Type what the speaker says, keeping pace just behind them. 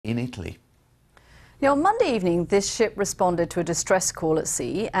Italy. Now, on Monday evening, this ship responded to a distress call at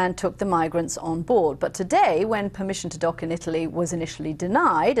sea and took the migrants on board. But today, when permission to dock in Italy was initially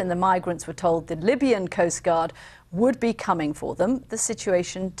denied and the migrants were told the Libyan Coast Guard would be coming for them, the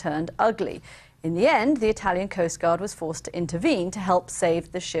situation turned ugly. In the end, the Italian Coast Guard was forced to intervene to help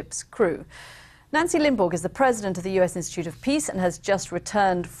save the ship's crew. Nancy Lindborg is the president of the US Institute of Peace and has just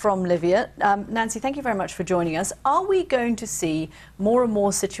returned from Libya. Nancy, thank you very much for joining us. Are we going to see more and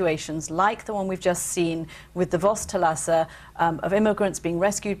more situations like the one we've just seen with the Vos Thalassa, of immigrants being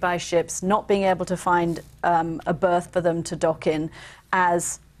rescued by ships, not being able to find a berth for them to dock in,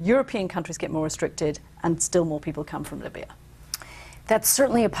 as European countries get more restricted and still more people come from Libya? That's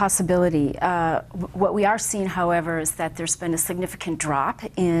certainly a possibility. What we are seeing, however, is that there's been a significant drop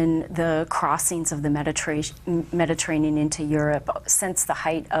in the crossings of the Mediterranean into Europe since the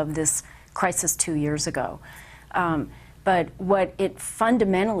height of this crisis 2 years ago. But what it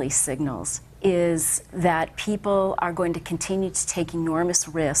fundamentally signals is that people are going to continue to take enormous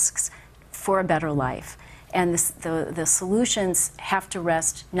risks for a better life. And the solutions have to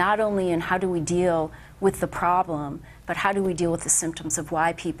rest not only in how do we deal with the problem, but how do we deal with the symptoms of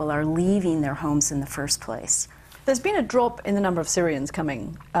why people are leaving their homes in the first place. There's been a drop in the number of Syrians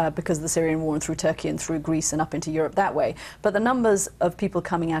coming because of the Syrian war and through Turkey and through Greece and up into Europe that way. But the numbers of people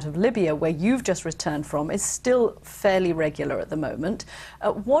coming out of Libya, where you've just returned from, is still fairly regular at the moment.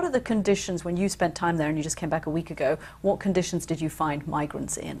 What are the conditions, when you spent time there and you just came back a week ago, what conditions did you find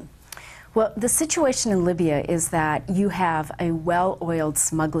migrants in? Well, the situation in Libya is that you have a well-oiled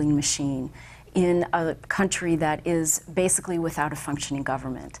smuggling machine in a country that is basically without a functioning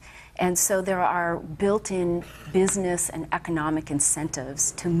government. And so there are built-in business and economic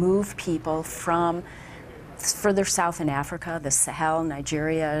incentives to move people from further south in Africa, the Sahel,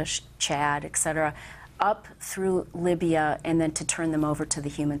 Nigeria, Chad, etc., up through Libya, and then to turn them over to the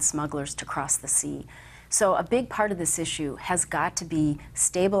human smugglers to cross the sea. So a big part of this issue has got to be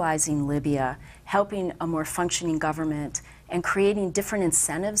stabilizing Libya, helping a more functioning government, and creating different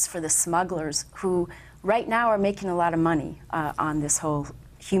incentives for the smugglers who right now are making a lot of money on this whole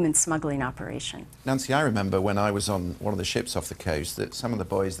human smuggling operation. Nancy, I remember when I was on one of the ships off the coast that some of the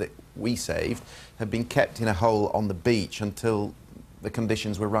boys that we saved had been kept in a hole on the beach until the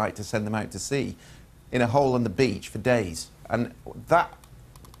conditions were right to send them out to sea, in a hole on the beach for days. And that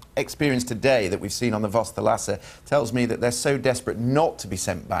experience today that we've seen on the Vos Thalassa tells me that they're so desperate not to be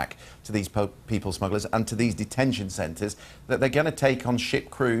sent back to these people smugglers and to these detention centres that they're going to take on ship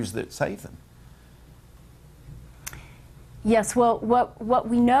crews that save them. Yes, well, what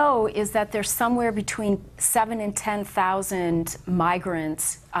we know is that there's somewhere between 7,000 and 10,000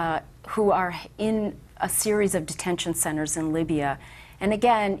 migrants who are in a series of detention centres in Libya. And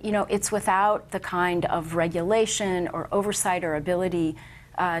again, you know, it's without the kind of regulation or oversight or ability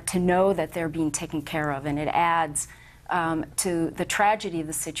to know that they're being taken care of, and it adds to the tragedy of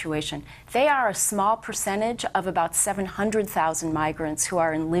the situation. They are a small percentage of about 700,000 migrants who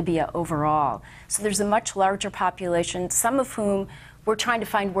are in Libya overall. So there's a much larger population, some of whom were trying to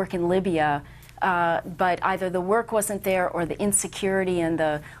find work in Libya, but either the work wasn't there or the insecurity and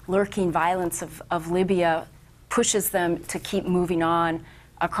the lurking violence of Libya pushes them to keep moving on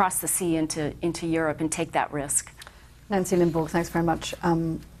across the sea into Europe and take that risk. Nancy Lindborg, thanks very much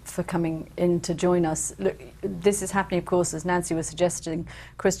for coming in to join us. Look, this is happening, of course, as Nancy was suggesting,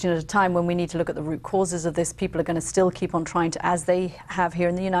 Christian, at a time when we need to look at the root causes of this. People are going to still keep on trying to, as they have here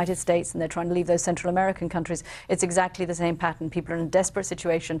in the United States, and they're trying to leave those Central American countries. It's exactly the same pattern. People are in a desperate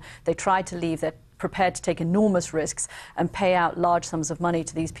situation. They try to leave. They're prepared to take enormous risks and pay out large sums of money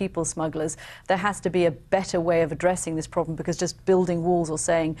to these people smugglers. There has to be a better way of addressing this problem, because just building walls or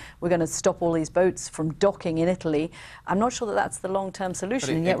saying we're going to stop all these boats from docking in Italy, I'm not sure that that's the long-term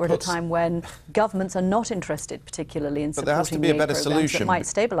solution. And yet we're at a time when governments are not interested particularly in supporting the aid programs that might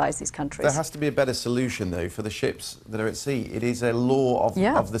stabilise these countries. There has to be a better solution, though, for the ships that are at sea. It is a law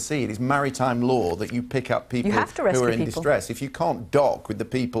of the sea. It is maritime law that you pick up people who are in distress. If you can't dock with the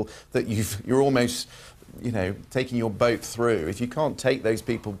people that you're almost, you know, taking your boat through, if you can't take those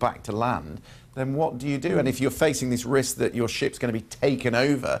people back to land, then what do you do? And if you're facing this risk that your ship's going to be taken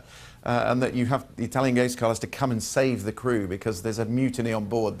over and that you have the Italian Coast Guard to come and save the crew because there's a mutiny on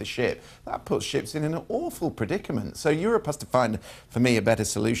board the ship, that puts ships in an awful predicament. So Europe has to find, for me, a better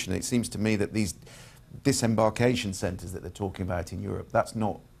solution. It seems to me that these disembarkation centres that they're talking about in Europe, that's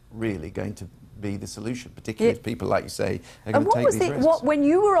not really going to be the solution, particularly if people, like you say, are going to take these risks.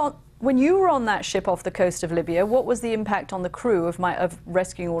 When you were on that ship off the coast of Libya, what was the impact on the crew of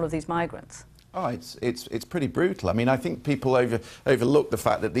rescuing all of these migrants? Oh, it's pretty brutal. I mean, I think people overlook the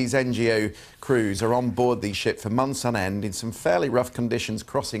fact that these NGO crews are on board these ships for months on end in some fairly rough conditions,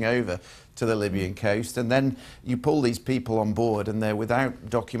 crossing over to the Libyan coast, and then you pull these people on board and they're without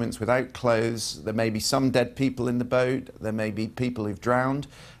documents, without clothes. There may be some dead people in the boat, there may be people who've drowned.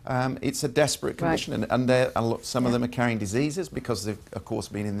 It's a desperate condition, right. and some of them are carrying diseases because they've, of course,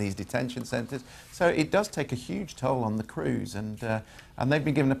 been in these detention centres. So it does take a huge toll on the crews, and they've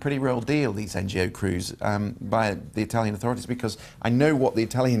been given a pretty real deal, these NGO crews, by the Italian authorities, because I know what the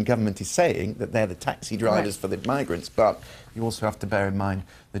Italian government is saying, that they're the taxi drivers for the migrants, but you also have to bear in mind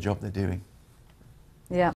the job they're doing.